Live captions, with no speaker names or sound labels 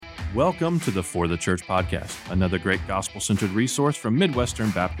Welcome to the For the Church podcast, another great gospel-centered resource from Midwestern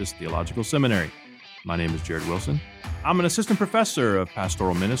Baptist Theological Seminary. My name is Jared Wilson. I'm an assistant professor of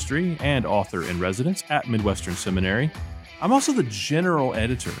pastoral ministry and author in residence at Midwestern Seminary. I'm also the general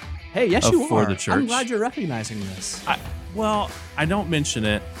editor. Hey, yes, you For are. the Church. I'm glad you're recognizing this. I don't mention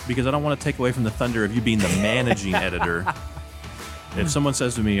it because I don't want to take away from the thunder of you being the managing editor. If someone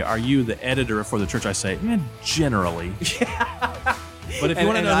says to me, "Are you the editor For the Church?" I say, generally. But if you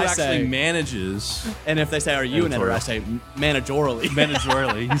want to know who actually manages, and if they say, "Are you an editor?" I say, managerially.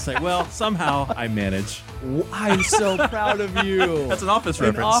 Managerially, you say, "Well, somehow I manage." I'm so proud of you. That's an office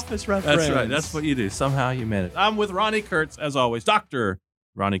reference. An office reference. That's right. That's what you do. Somehow you manage. I'm with Ronnie Kurtz, as always. Dr.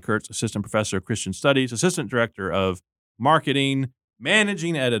 Ronnie Kurtz, Assistant Professor of Christian Studies, Assistant Director of Marketing,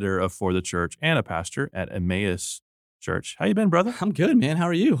 Managing Editor of For the Church, and a pastor at Emmaus Church. How you been, brother? I'm good, man. How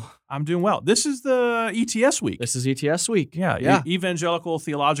are you? I'm doing well. This is the ETS week. This is ETS week. Yeah. Evangelical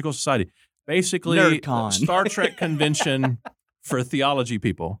Theological Society. Basically, NerdCon. Star Trek convention for theology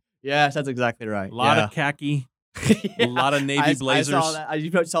people. Yes, that's exactly right. A lot of khaki, a lot of Navy blazers. I saw that.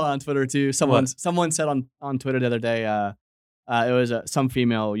 You saw that on Twitter, too. Someone said on Twitter the other day, it was some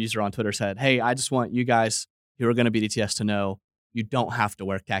female user on Twitter said, "Hey, I just want you guys who are going to be at ETS to know you don't have to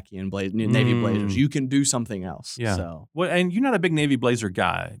wear khaki and Navy blazers. You can do something else." Yeah. So. Well, and you're not a big Navy blazer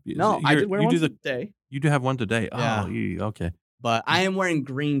guy. No, I did wear one today. You do have one today. Yeah. Oh, okay. But I am wearing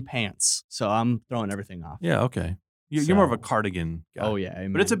green pants, so I'm throwing everything off. Yeah, okay. You're more of a cardigan guy. Oh, yeah.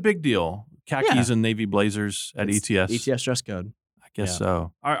 Amen. But it's a big deal. Khakis and Navy blazers at ETS. ETS dress code. I guess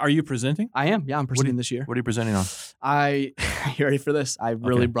so. Are you presenting? I am. Yeah, I'm presenting this year. What are you presenting on? You ready for this? I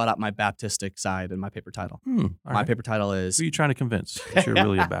really brought out my Baptistic side in my paper title. My paper title is... Who are you trying to convince that you're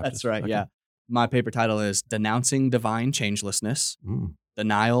really a Baptist? That's right, Okay. yeah. My paper title is Denouncing Divine Changelessness,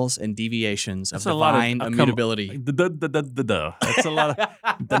 Denials and Deviations of Divine Immutability. That's a lot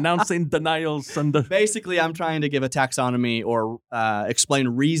of denouncing denials. Basically, I'm trying to give a taxonomy or explain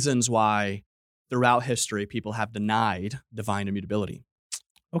reasons why throughout history people have denied divine immutability.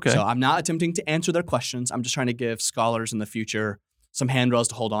 Okay. So I'm not attempting to answer their questions. I'm just trying to give scholars in the future some handrails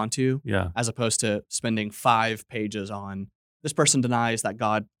to hold on to, as opposed to spending 5 pages on this person denies that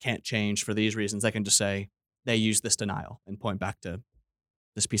God can't change for these reasons. They can just say they use this denial and point back to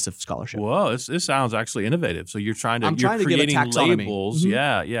this piece of scholarship. Whoa, this sounds actually innovative. So you're trying to creating give a labels,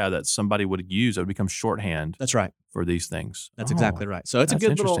 that somebody would use that would become shorthand. That's right. For these things. That's exactly right. So it's a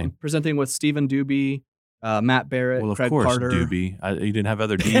good little presenting with Stephen Doobie, Matt Barrett, Craig Carter. Doobie. You didn't have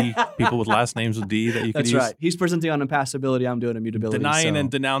other D people with last names with D that you could use? That's right. He's presenting on impassibility. I'm doing immutability. Denying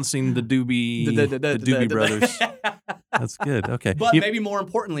and denouncing the Doobie, the Doobie brothers. That's good. Okay. But maybe more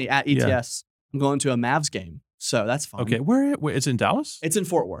importantly, at ETS, I'm going to a Mavs game. So that's fun. Okay. Where it's in Dallas? It's in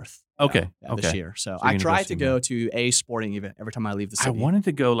Fort Worth. Okay. This year. So I try to go to a sporting event every time I leave the city. I wanted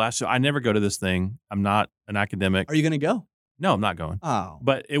to go last year. I never go to this thing. I'm not an academic. Are you going to go? No, I'm not going. Oh.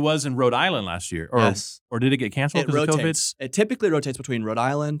 But it was in Rhode Island last year. Or did it get canceled because of COVID? It typically rotates between Rhode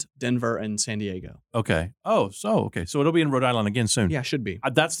Island, Denver, and San Diego. Okay. Oh, so it'll be in Rhode Island again soon. Yeah, should be.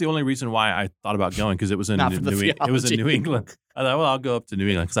 That's the only reason why I thought about going, because it was in New England. I thought, well, I'll go up to New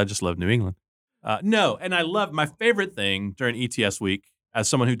England because I just love New England. No, and I love my favorite thing during ETS week, as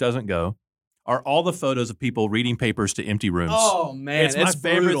someone who doesn't go, are all the photos of people reading papers to empty rooms. Oh man, it's my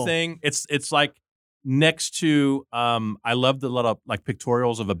favorite thing. It's like next to I love the lot of like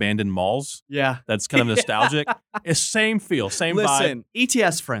pictorials of abandoned malls. Yeah, that's kind of nostalgic. It's same feel, same vibe. Listen,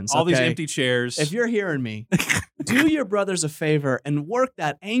 ETS friends, all these empty chairs. If you're hearing me, do your brothers a favor and work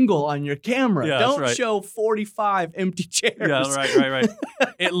that angle on your camera. Yeah, don't show 45 empty chairs. Yeah, right.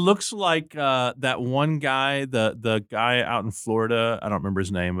 It looks like that one guy, the guy out in Florida. I don't remember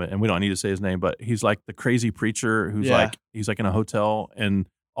his name, and we don't need to say his name, but he's like the crazy preacher who's he's like in a hotel, and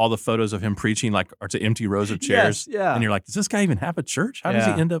all the photos of him preaching are to empty rows of chairs. Yes, yeah. And you're like, does this guy even have a church? How does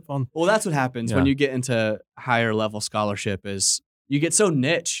he end up on? Well, that's what happens when you get into higher level scholarship is you get so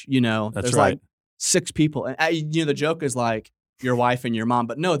niche, That's there's right. like 6 people. And the joke is like your wife and your mom,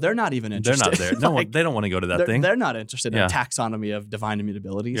 but no, they're not even interested. They're not there. They don't want to go to that thing. They're not interested in taxonomy of divine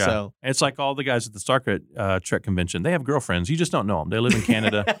immutability. Yeah. So it's like all the guys at the Star Trek convention. They have girlfriends. You just don't know them. They live in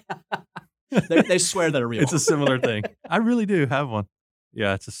Canada. they swear they're real. It's a similar thing. I really do have one.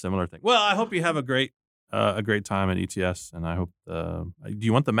 Yeah, it's a similar thing. Well, I hope you have a great time at ETS, and I hope. Do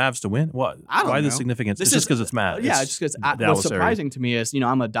you want the Mavs to win? What? I don't know. Why the significance? It's just because it's Mavs. Yeah, just because. What's surprising to me is,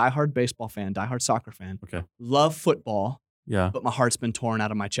 I'm a diehard baseball fan, diehard soccer fan. Okay. Love football. Yeah. But my heart's been torn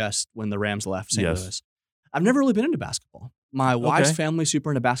out of my chest when the Rams left St. Louis. I've never really been into basketball. My wife's family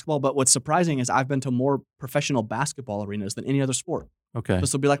super into basketball, but what's surprising is I've been to more professional basketball arenas than any other sport. Okay.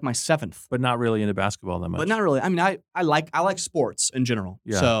 This will be like my 7th. But not really into basketball that much. But not really. I mean, I like sports in general.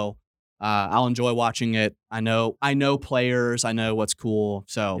 Yeah. So I'll enjoy watching it. I know players. I know what's cool.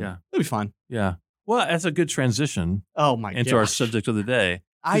 So it'll be fun. Yeah. Well, that's a good transition. Oh my god. Into our subject of the day.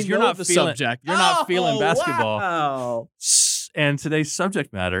 You're not the subject. You're not feeling basketball. Wow. And today's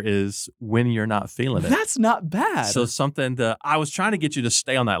subject matter is when you're not feeling it. That's not bad. So something that I was trying to get you to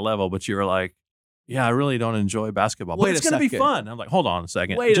stay on that level, but you were like, yeah, I really don't enjoy basketball. But it's going to be fun. I'm like, hold on a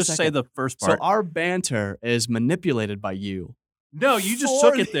second. Just say the first part. So our banter is manipulated by you. No, you just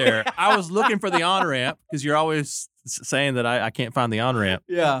took it there. I was looking for the on-ramp because you're always saying that I can't find the on-ramp.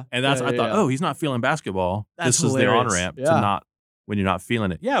 Yeah. And I thought, oh, he's not feeling basketball. That's this hilarious. is the on-ramp to not when you're not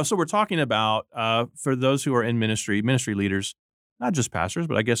feeling it. Yeah, so we're talking about, for those who are in ministry leaders, not just pastors,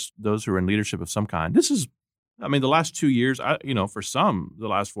 but I guess those who are in leadership of some kind. This is, I mean, the last 2 years, for some, the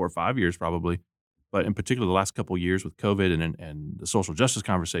last 4 or 5 years probably, but in particular the last couple of years with COVID and the social justice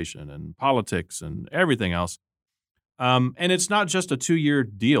conversation and politics and everything else. And it's not just a 2-year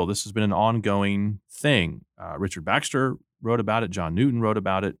deal. This has been an ongoing thing. Richard Baxter wrote about it. John Newton wrote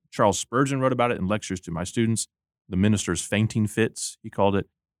about it. Charles Spurgeon wrote about it in lectures to my students. The minister's fainting fits, he called it.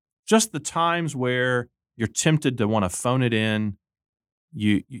 Just the times where you're tempted to want to phone it in.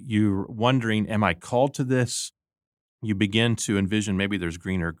 You're wondering, am I called to this? You begin to envision maybe there's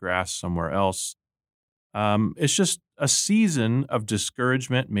greener grass somewhere else. It's just a season of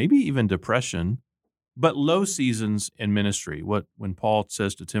discouragement, maybe even depression, but low seasons in ministry. When Paul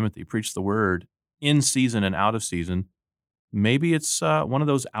says to Timothy, preach the word in season and out of season, maybe it's one of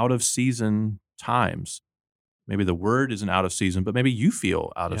those out of season times. Maybe the word isn't out of season, but maybe you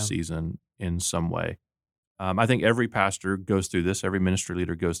feel out of season in some way. I think every pastor goes through this. Every ministry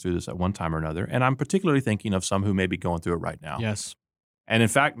leader goes through this at one time or another. And I'm particularly thinking of some who may be going through it right now. Yes. And in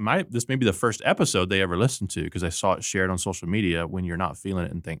fact, this may be the first episode they ever listened to because I saw it shared on social media when you're not feeling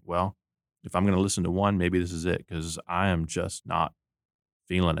it and think, well, if I'm going to listen to one, maybe this is it because I am just not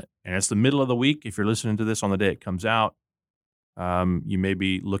feeling it. And it's the middle of the week. If you're listening to this on the day it comes out, you may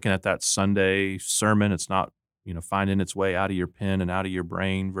be looking at that Sunday sermon. It's not, finding its way out of your pen and out of your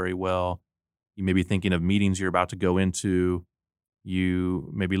brain very well. You may be thinking of meetings you're about to go into.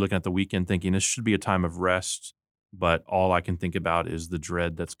 You may be looking at the weekend thinking this should be a time of rest, but all I can think about is the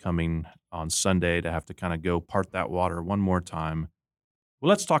dread that's coming on Sunday to have to kind of go part that water one more time. Well,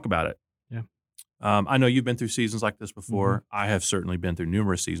 let's talk about it. Yeah. I know you've been through seasons like this before. Mm-hmm. I have certainly been through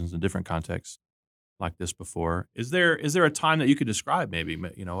numerous seasons in different contexts like this before. Is there a time that you could describe maybe,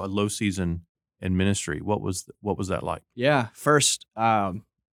 a low season in ministry? What was that like? Yeah. First, I'm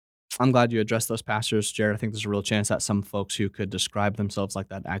glad you addressed those pastors, Jared. I think there's a real chance that some folks who could describe themselves like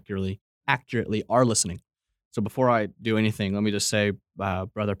that accurately are listening. So before I do anything, let me just say,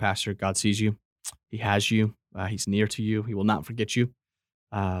 brother pastor, God sees you. He has you. He's near to you. He will not forget you.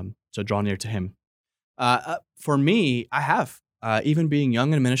 So draw near to him. For me, I have, even being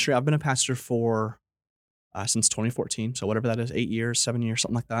young in ministry, I've been a pastor for since 2014. So whatever that is, 8 years, 7 years,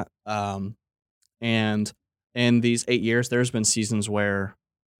 something like that. And in these 8 years, there's been seasons where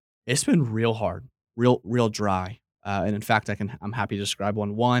it's been real hard, real dry. And in fact, I'm happy to describe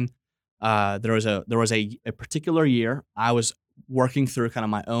one. There was a particular year I was working through kind of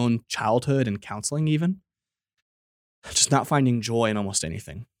my own childhood and counseling, even just not finding joy in almost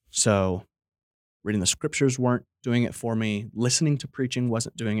anything. So reading the scriptures weren't doing it for me. Listening to preaching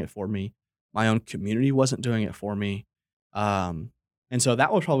wasn't doing it for me. My own community wasn't doing it for me. And so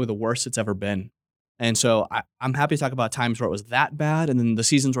that was probably the worst it's ever been. And so I'm happy to talk about times where it was that bad and then the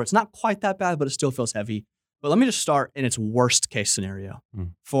seasons where it's not quite that bad, but it still feels heavy. But let me just start in its worst case scenario.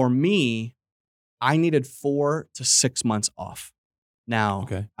 For me, I needed 4 to 6 months off. Now,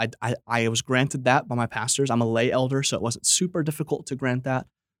 I was granted that by my pastors. I'm a lay elder, so it wasn't super difficult to grant that.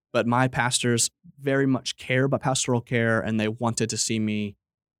 But my pastors very much care about pastoral care, and they wanted to see me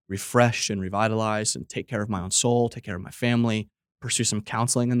refreshed and revitalized and take care of my own soul, take care of my family, pursue some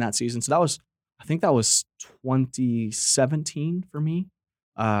counseling in that season. So I think that was 2017 for me.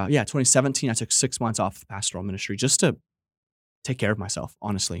 2017, I took 6 months off the pastoral ministry just to take care of myself,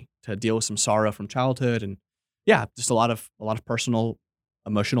 honestly, to deal with some sorrow from childhood and just a lot of personal,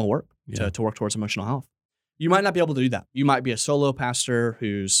 emotional work to work towards emotional health. You might not be able to do that. You might be a solo pastor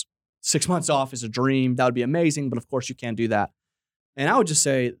whose 6 months off is a dream. That would be amazing, but of course you can't do that. And I would just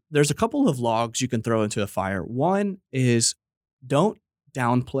say there's a couple of logs you can throw into the fire. One is don't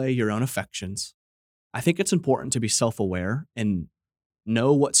downplay your own affections. I think it's important to be self-aware and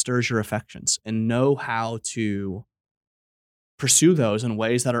know what stirs your affections and know how to pursue those in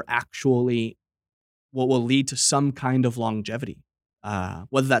ways that are actually what will lead to some kind of longevity.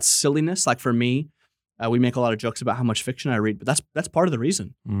 Whether that's silliness, like for me, we make a lot of jokes about how much fiction I read, but that's part of the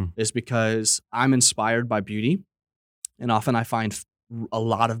reason is because I'm inspired by beauty, and often I find a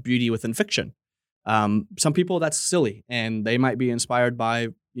lot of beauty within fiction. Some people that's silly, and they might be inspired by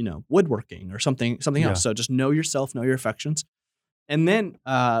woodworking or something else. So just know yourself, know your affections, and then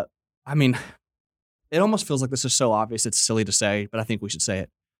it almost feels like this is so obvious it's silly to say, but I think we should say it.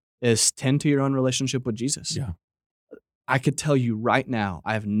 Is tend to your own relationship with Jesus. Yeah. I could tell you right now,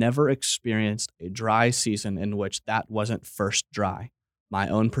 I have never experienced a dry season in which that wasn't first dry. My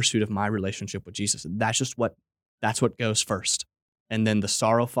own pursuit of my relationship with Jesus. That's what goes first. And then the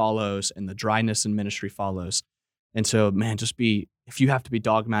sorrow follows and the dryness in ministry follows. And so, man, if you have to be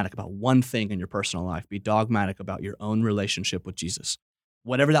dogmatic about one thing in your personal life, be dogmatic about your own relationship with Jesus.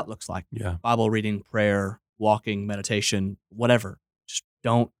 Whatever that looks like. Yeah. Bible reading, prayer, walking, meditation, whatever. Just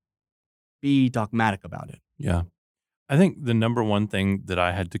don't be dogmatic about it. Yeah. I think the number one thing that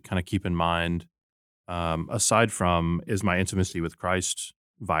I had to kind of keep in mind, aside from is my intimacy with Christ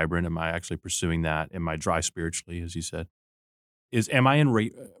vibrant? Am I actually pursuing that? Am I dry spiritually, as you said? Am I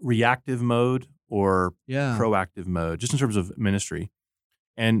in reactive mode or proactive mode, just in terms of ministry?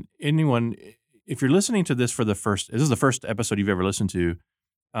 And anyone, if you're listening to this this is the first episode you've ever listened to,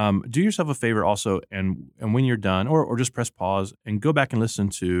 do yourself a favor also, and when you're done, or just press pause and go back and listen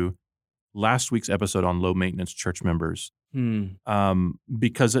to last week's episode on low maintenance church members,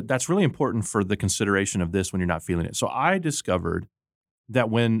 because that's really important for the consideration of this when you're not feeling it. So I discovered that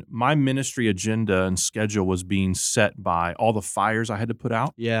when my ministry agenda and schedule was being set by all the fires I had to put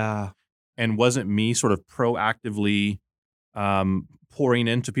out, and wasn't me sort of proactively pouring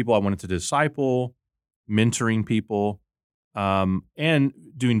into people I wanted to disciple, mentoring people, and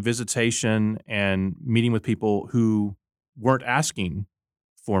doing visitation and meeting with people who weren't asking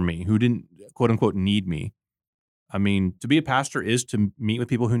for me, who didn't, quote unquote, need me. I mean, to be a pastor is to meet with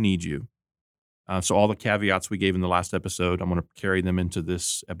people who need you. So all the caveats we gave in the last episode, I'm going to carry them into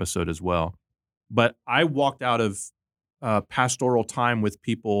this episode as well. But I walked out of pastoral time with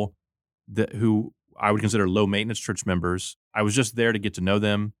people who I would consider low maintenance church members. I was just there to get to know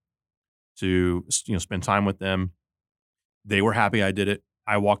them, to spend time with them. They were happy I did it.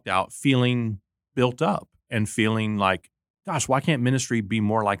 I walked out feeling built up and feeling like, gosh, why can't ministry be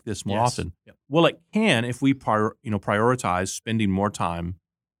more like this more often? Yep. Well, it can if we prioritize spending more time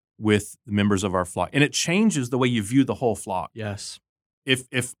with the members of our flock. And it changes the way you view the whole flock. Yes.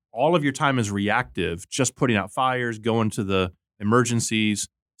 If all of your time is reactive, just putting out fires, going to the emergencies,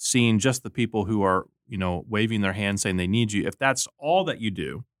 seeing just the people who are, waving their hands saying they need you, if that's all that you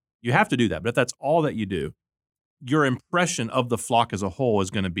do, you have to do that. But if that's all that you do, your impression of the flock as a whole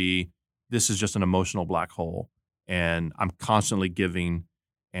is going to be, this is just an emotional black hole. And I'm constantly giving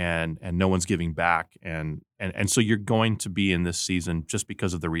and no one's giving back. And so you're going to be in this season just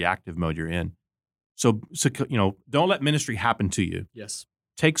because of the reactive mode you're in. So don't let ministry happen to you. Yes.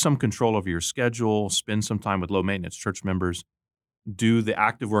 Take some control over your schedule, spend some time with low maintenance church members, do the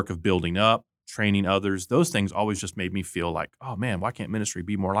active work of building up, training others. Those things always just made me feel like, oh man, why can't ministry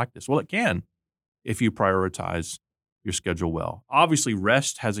be more like this? Well, it can if you prioritize your schedule well. Obviously,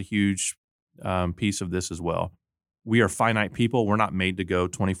 rest has a huge piece of this as well. We are finite people. We're not made to go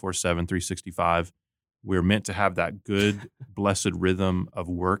 24/7, 365. We're meant to have that good, blessed rhythm of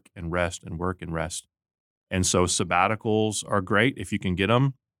work and rest and work and rest. And so sabbaticals are great if you can get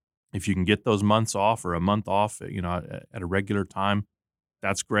them. If you can get those months off or a month off, at a regular time,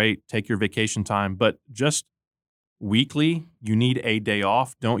 that's great. Take your vacation time. But just weekly, you need a day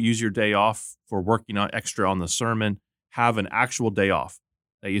off. Don't use your day off for working on extra on the sermon. Have an actual day off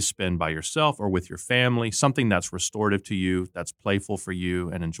that you spend by yourself or with your family, something that's restorative to you, that's playful for you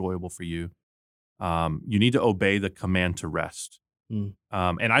and enjoyable for you. You need to obey the command to rest. And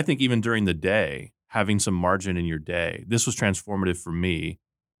I think even during the day, having some margin in your day, this was transformative for me,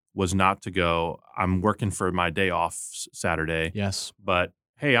 was not to go, I'm working for my day off Saturday. Yes. But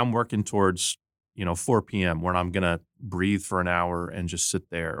hey, I'm working towards, 4 p.m. when I'm going to breathe for an hour and just sit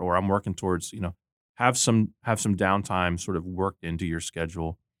there, or I'm working towards, have some downtime sort of worked into your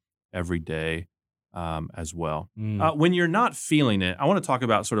schedule every day as well. When you're not feeling it, I want to talk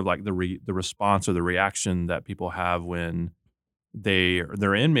about sort of like the response or the reaction that people have when they're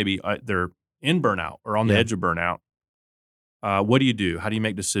in burnout or on the edge of burnout. What do you do? How do you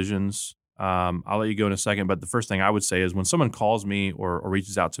make decisions? I'll let you go in a second, but the first thing I would say is when someone calls me or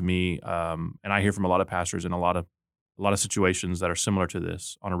reaches out to me, and I hear from a lot of pastors in a lot of situations that are similar to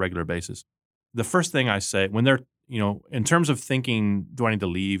this on a regular basis. The first thing I say when they're, in terms of thinking, do I need to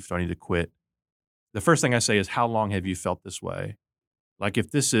leave? Do I need to quit? The first thing I say is, how long have you felt this way? Like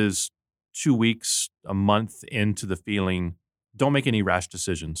if this is 2 weeks, a month into the feeling, don't make any rash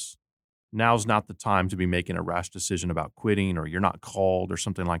decisions. Now's not the time to be making a rash decision about quitting or you're not called or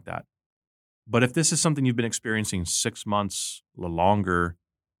something like that. But if this is something you've been experiencing 6 months or longer,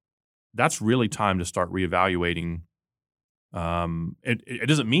 that's really time to start reevaluating. It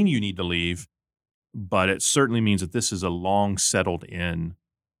doesn't mean you need to leave, but it certainly means that this is a long settled in,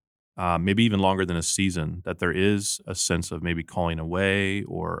 maybe even longer than a season, that there is a sense of maybe calling away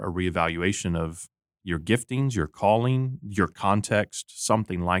or a reevaluation of your giftings, your calling, your context,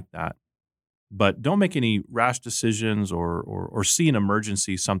 something like that. But don't make any rash decisions or see an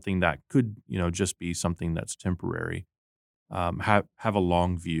emergency, something that could, just be something that's temporary. Have a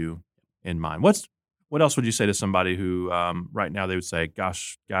long view in mind. What else would you say to somebody who right now they would say,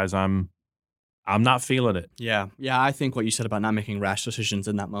 "Gosh, guys, I'm not feeling it." Yeah. I think what you said about not making rash decisions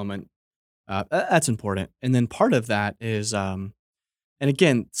in that moment, that's important. And then part of that is, and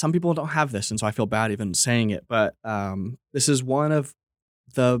again, some people don't have this, and so I feel bad even saying it, but this is one of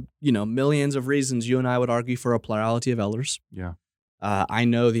the millions of reasons you and I would argue for a plurality of elders. Yeah. I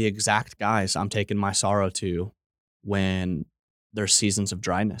know the exact guys I'm taking my sorrow to when there's seasons of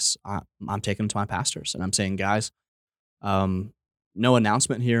dryness. I'm taking them to my pastors and I'm saying, guys, no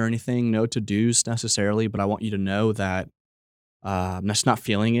announcement here or anything, no to-dos necessarily, but I want you to know that I'm just not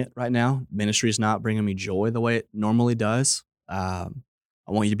feeling it right now. Ministry is not bringing me joy the way it normally does. I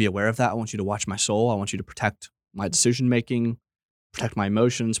want you to be aware of that. I want you to watch my soul. I want you to protect my decision-making, protect my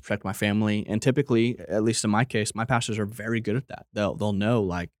emotions, protect my family. And typically, at least in my case, my pastors are very good at that. They'll know,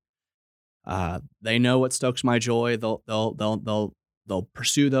 like, they know what stokes my joy. They'll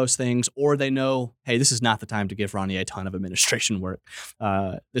pursue those things, or they know, hey, this is not the time to give Ronnie a ton of administration work.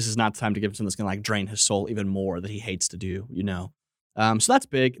 This is not the time to give him something that's going to drain his soul even more that he hates to do. So that's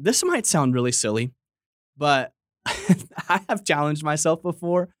big. This might sound really silly, but I have challenged myself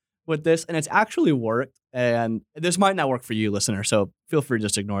before with this, and it's actually worked. And this might not work for you, listener, so feel free to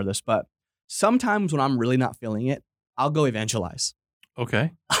just ignore this. But sometimes when I'm really not feeling it, I'll go evangelize.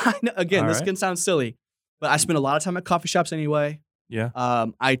 Okay. I know, again, this can sound silly, but I spend a lot of time at coffee shops anyway. Yeah.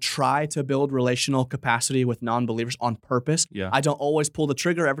 I try to build relational capacity with non-believers on purpose. Yeah. I don't always pull the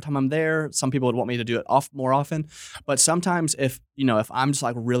trigger every time I'm there. Some people would want me to do it more often. But sometimes if I'm just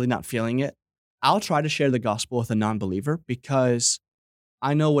like really not feeling it, I'll try to share the gospel with a non-believer because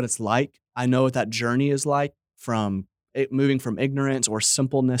I know what it's like. I know what that journey is like from moving from ignorance or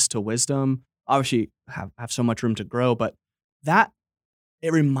simpleness to wisdom. Obviously, have so much room to grow, but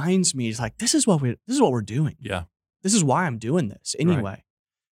it reminds me, it's like, this is what we're doing. Yeah. This is why I'm doing this anyway. Right.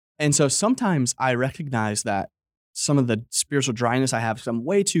 And so sometimes I recognize that some of the spiritual dryness I have, because I'm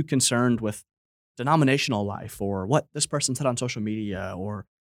way too concerned with denominational life or what this person said on social media, or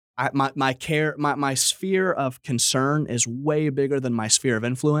my sphere of concern is way bigger than my sphere of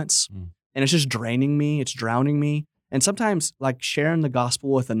influence. And it's just draining me. It's drowning me. And sometimes like sharing the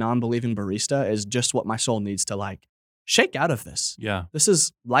gospel with a non-believing barista is just what my soul needs to like shake out of this. Yeah. This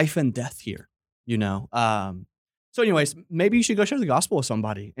is life and death here, So anyways, maybe you should go share the gospel with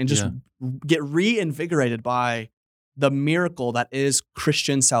somebody and just get reinvigorated by the miracle that is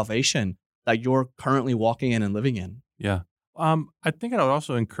Christian salvation that you're currently walking in and living in. Yeah. I think I would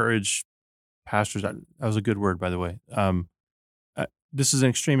also encourage pastors. That was a good word, by the way. This is an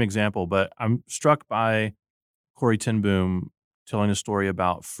extreme example, but I'm struck by Corrie ten Boom telling a story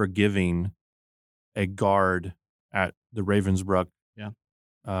about forgiving a guard at the Ravensbrück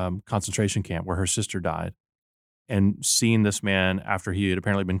concentration camp where her sister died, and seeing this man after he had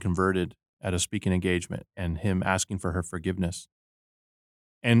apparently been converted at a speaking engagement and him asking for her forgiveness,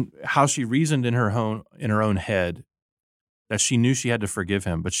 and how she reasoned in her own head that she knew she had to forgive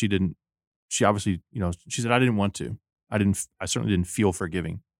him, but she didn't. She obviously, she said, I didn't want to. I certainly didn't feel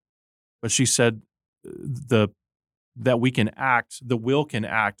forgiving. But she said that the will can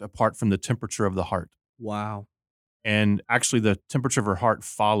act apart from the temperature of the heart. Wow. And actually the temperature of her heart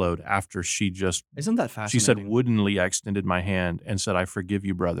followed after she just... Isn't that fascinating? She said, woodenly, I extended my hand and said, I forgive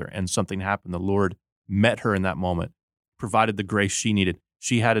you, brother. And something happened. The Lord met her in that moment, provided the grace she needed.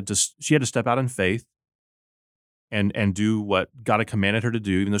 She had to step out in faith and do what God had commanded her to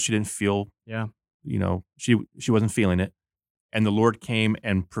do, even though she didn't feel, she wasn't feeling it. And the Lord came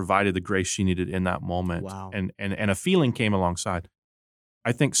and provided the grace she needed in that moment. Wow. And a feeling came alongside.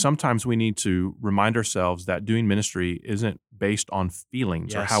 I think sometimes we need to remind ourselves that doing ministry isn't based on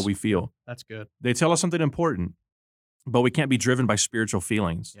feelings or how we feel. That's good. They tell us something important, but we can't be driven by spiritual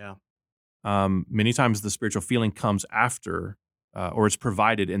feelings. Yeah. Many times the spiritual feeling comes after, or it's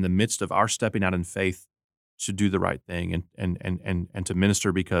provided in the midst of our stepping out in faith to do the right thing and to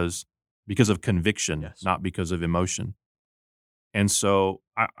minister because of conviction, not because of emotion. And so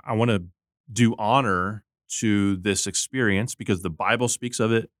I want to do honor to this experience because the Bible speaks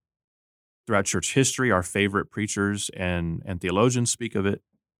of it. Throughout church history, our favorite preachers and theologians speak of it.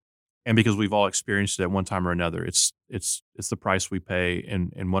 And because we've all experienced it at one time or another, it's the price we pay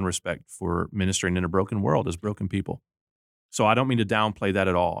in one respect for ministering in a broken world as broken people. So I don't mean to downplay that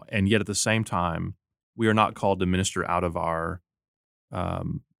at all. And yet at the same time, we are not called to minister out of our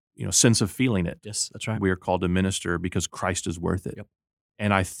sense of feeling it. Yes, that's right. We are called to minister because Christ is worth it. Yep.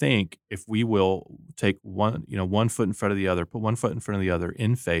 And I think if we will take one foot in front of the other, put one foot in front of the other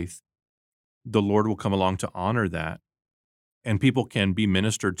in faith, the Lord will come along to honor that. And people can be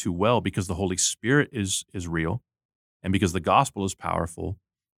ministered to well because the Holy Spirit is real and because the gospel is powerful.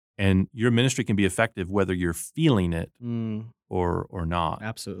 And your ministry can be effective whether you're feeling it or not.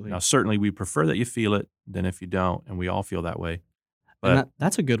 Absolutely. Now, certainly we prefer that you feel it than if you don't, and we all feel that way. But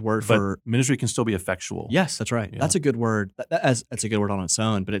that's a good word for ministry can still be effectual. Yes, that's right. Yeah. That's a good word. That's a good word on its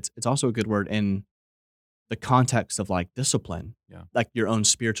own, but it's also a good word in the context of like discipline, like your own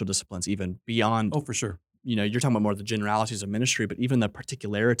spiritual disciplines, even beyond. Oh, for sure. You're talking about more of the generalities of ministry, but even the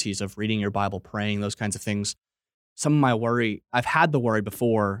particularities of reading your Bible, praying, those kinds of things. Some of my worry, I've had the worry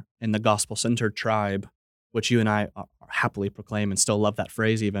before in the gospel-centered tribe, which you and I happily proclaim and still love that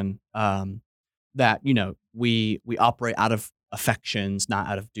phrase even, that, we operate out of affections, not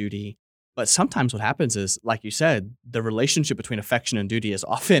out of duty. But sometimes what happens is, like you said, the relationship between affection and duty is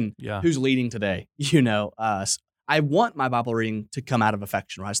often who's leading today. I want my Bible reading to come out of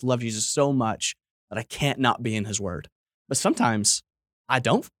affection. Right? I just love Jesus so much that I can't not be in his word. But sometimes I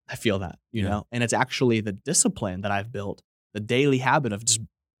don't. I feel that, you know, and it's actually the discipline that I've built, the daily habit of just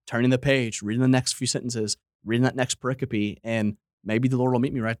turning the page, reading the next few sentences, reading that next pericope, and maybe the Lord will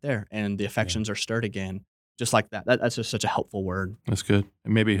meet me right there and the affections are stirred again. Just like that. That's just such a helpful word. That's good.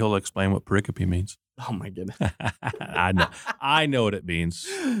 And maybe he'll explain what pericope means. Oh my goodness. I know what it means,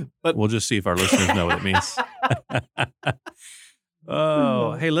 but we'll just see if our listeners know what it means.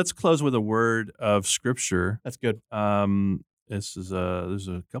 Hey, let's close with a word of scripture. That's good. There's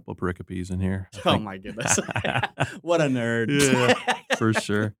a couple of pericopes in here. Oh my goodness. What a nerd. Yeah, for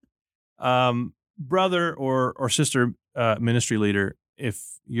sure. Brother or sister ministry leader,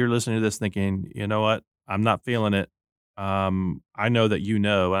 if you're listening to this thinking, you know what, I'm not feeling it. I know that you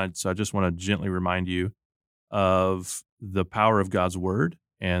know, so I just want to gently remind you of the power of God's word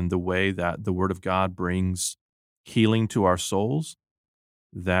and the way that the word of God brings healing to our souls,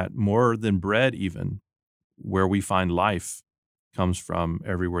 that more than bread even, where we find life comes from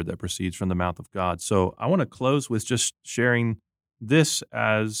every word that proceeds from the mouth of God. So I want to close with just sharing this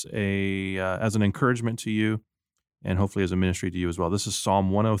as an encouragement to you and hopefully as a ministry to you as well. This is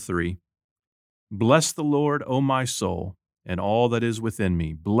Psalm 103. Bless the Lord, O my soul, and all that is within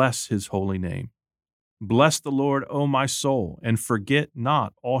me. Bless his holy name. Bless the Lord, O my soul, and forget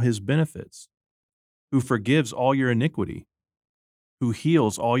not all his benefits, who forgives all your iniquity, who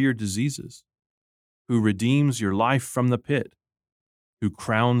heals all your diseases, who redeems your life from the pit, who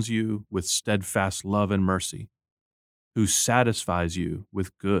crowns you with steadfast love and mercy, who satisfies you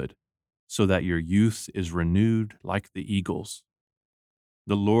with good, so that your youth is renewed like the eagles.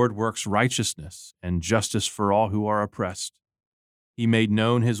 The Lord works righteousness and justice for all who are oppressed. He made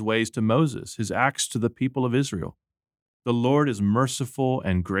known his ways to Moses, his acts to the people of Israel. The Lord is merciful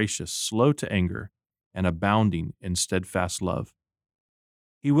and gracious, slow to anger, and abounding in steadfast love.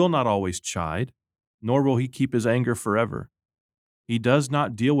 He will not always chide, nor will he keep his anger forever. He does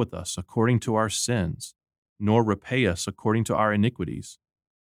not deal with us according to our sins, nor repay us according to our iniquities.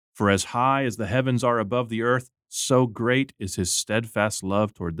 For as high as the heavens are above the earth, so great is his steadfast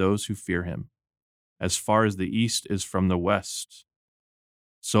love toward those who fear him. As far as the east is from the west,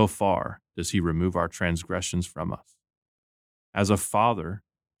 so far does he remove our transgressions from us. As a father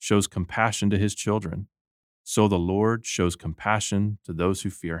shows compassion to his children, so the Lord shows compassion to those who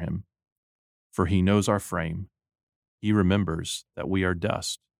fear him. For he knows our frame. He remembers that we are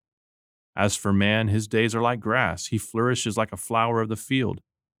dust. As for man, his days are like grass. He flourishes like a flower of the field.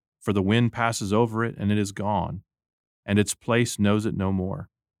 For the wind passes over it, and it is gone, and its place knows it no more.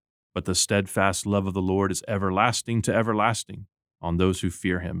 But the steadfast love of the Lord is everlasting to everlasting on those who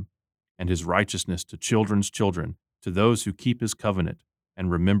fear him, and his righteousness to children's children, to those who keep his covenant and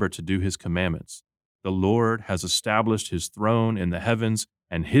remember to do his commandments. The Lord has established his throne in the heavens,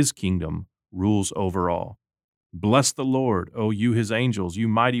 and his kingdom rules over all. Bless the Lord, O you his angels, you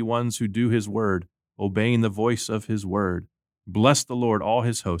mighty ones who do his word, obeying the voice of his word. Bless the Lord, all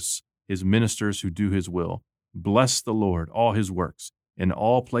his hosts, his ministers who do his will. Bless the Lord, all his works, in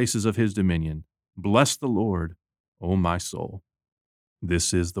all places of his dominion. Bless the Lord, O my soul.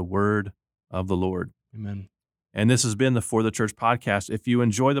 This is the word of the Lord. Amen. And this has been the For the Church podcast. If you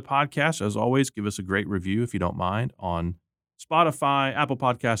enjoy the podcast, as always, give us a great review if you don't mind on Spotify, Apple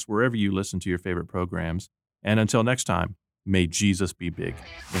Podcasts, wherever you listen to your favorite programs. And until next time, may Jesus be big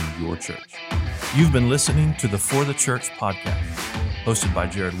in your church. You've been listening to the For the Church podcast, hosted by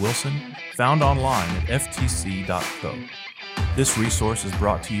Jared Wilson, found online at ftc.co. This resource is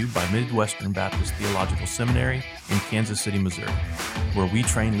brought to you by Midwestern Baptist Theological Seminary in Kansas City, Missouri, where we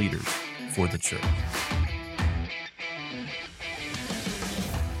train leaders for the church.